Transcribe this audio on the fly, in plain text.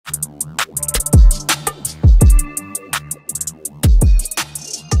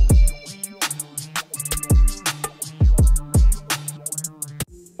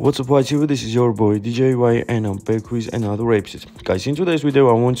What's up, YTV? This is your boy DJY, and I'm back with another episode. Guys, in today's video,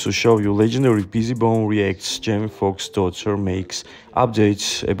 I want to show you legendary Bizzy reacts Jamie Foxx's daughter makes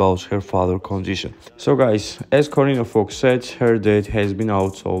updates about her father's condition. So, guys, as Corina Foxx said, her dad has been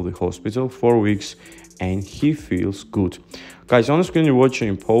out of the hospital for weeks and he feels good. Guys, on the screen, you're watching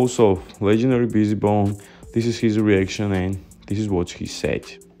a post of legendary Bizzy. This is his reaction, and this is what he said.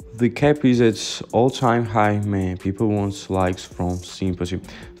 The cap is at all-time high, man. People want likes from sympathy.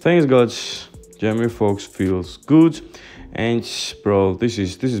 Thanks God, Jamie Foxx feels good, and bro, this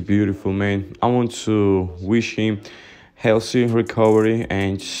is beautiful, man. I want to wish him healthy recovery,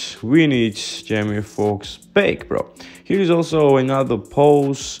 and we need Jamie Foxx back, bro. Here is also another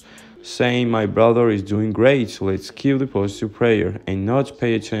post saying my brother is doing great. Let's keep the positive prayer and not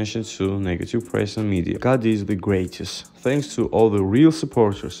pay attention to negative press and media. God is the greatest. Thanks to all the real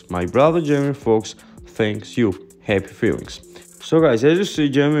supporters. My brother Jamie Foxx thanks you. Happy feelings. So guys, as you see,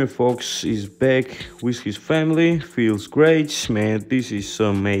 Jamie Foxx is back with his family, feels great, man. This is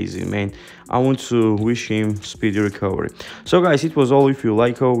so amazing, man. I want to wish him speedy recovery. So guys, it was all. If you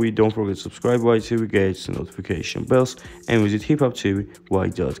like how we, don't forget to subscribe YTV, get the notification bells, and visit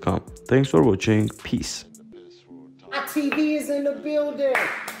hiphoptvy.com. Thanks for watching. Peace. YTV is in the building.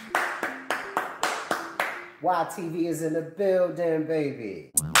 YTV is in the building,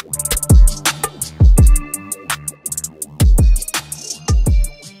 baby.